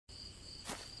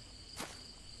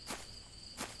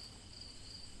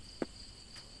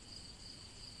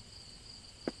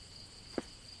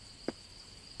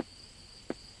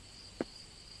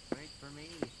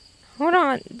Hold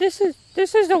on. This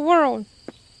is the world.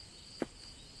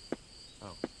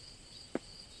 Oh.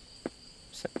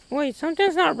 Wait,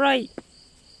 something's not right.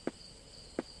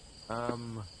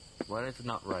 What is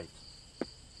not right?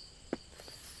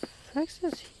 Rex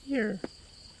is here.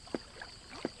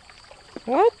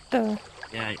 What the?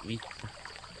 Yeah, me.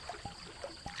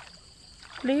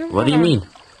 Liam, What do you mean?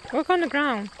 Look on the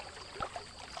ground.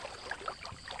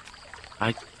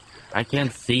 I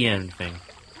can't see anything.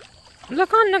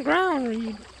 Look on the ground,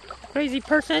 you crazy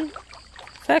person.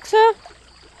 Fexa?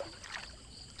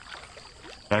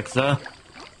 Vexa?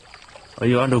 Are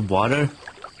you underwater?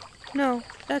 No,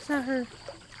 that's not her.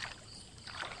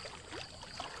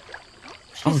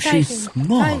 She's typing.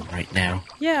 small right now.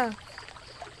 Yeah.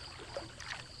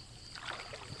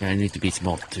 I need to be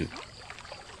small too.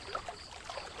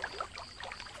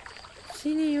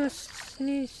 She needs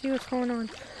to see what's going on.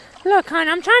 Look, hon,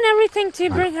 I'm trying everything to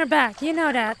bring her back. You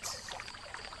know that.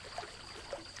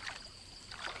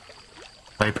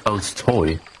 Type O's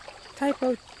toy. Type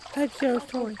Zero's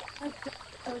toy.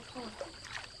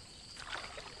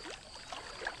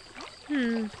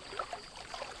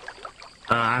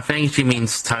 I think she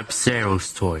means Type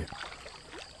Zero's toy.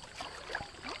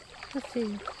 Let's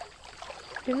see.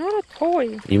 You're not a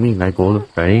toy. You mean like all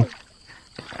right?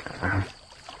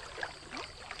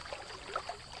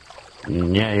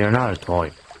 Yeah, you're not a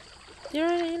toy.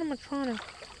 You're an animatronic.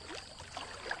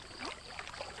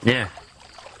 Yeah.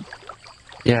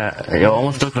 Yeah, you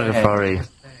almost look like a furry.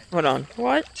 Hold on.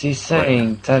 What? She's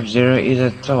saying Type Zero is a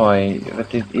toy,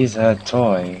 but it is her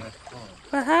toy.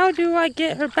 But how do I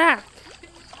get her back?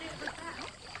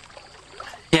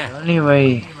 The Yeah. only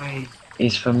way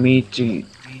is for me to...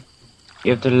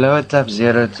 You have to lower Type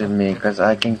Zero to me, because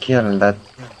I can kill that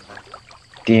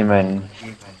demon.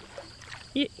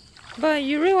 But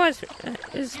you realize,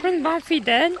 is Spring Bonfy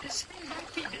dead?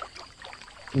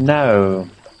 No.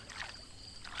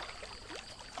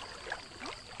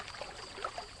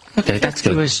 Okay, that's He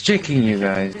good. was tricking you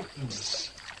guys.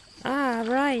 Ah,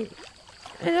 right.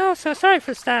 And also, sorry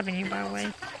for stabbing you, by the way.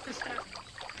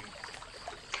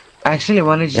 I actually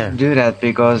wanted you to do that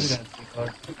because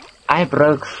I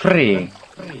broke free.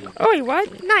 Oh,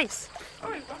 what? Nice.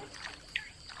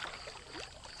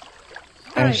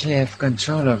 I actually have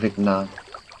control of it now.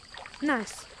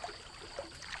 Nice.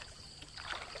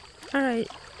 Alright.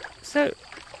 So,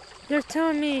 you're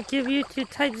telling me give you to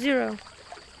Type Zero.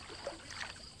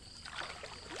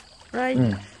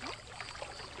 Right?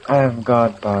 I have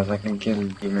God powers, I can kill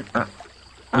the demon.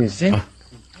 You see?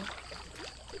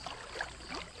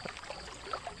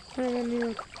 Let me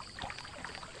look.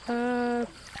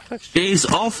 She's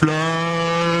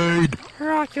offline!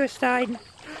 Her Oculus died.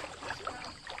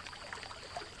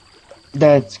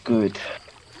 That's good.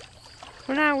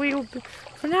 For now,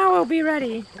 we'll be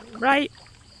ready, right?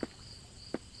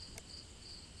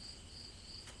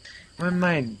 We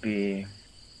might be.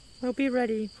 We'll be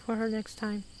ready for her next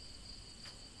time.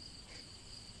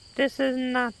 This is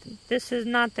not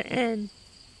the end.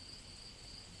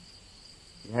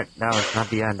 Yeah, no, it's not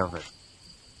the end of it.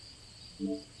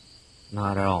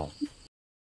 Not at all.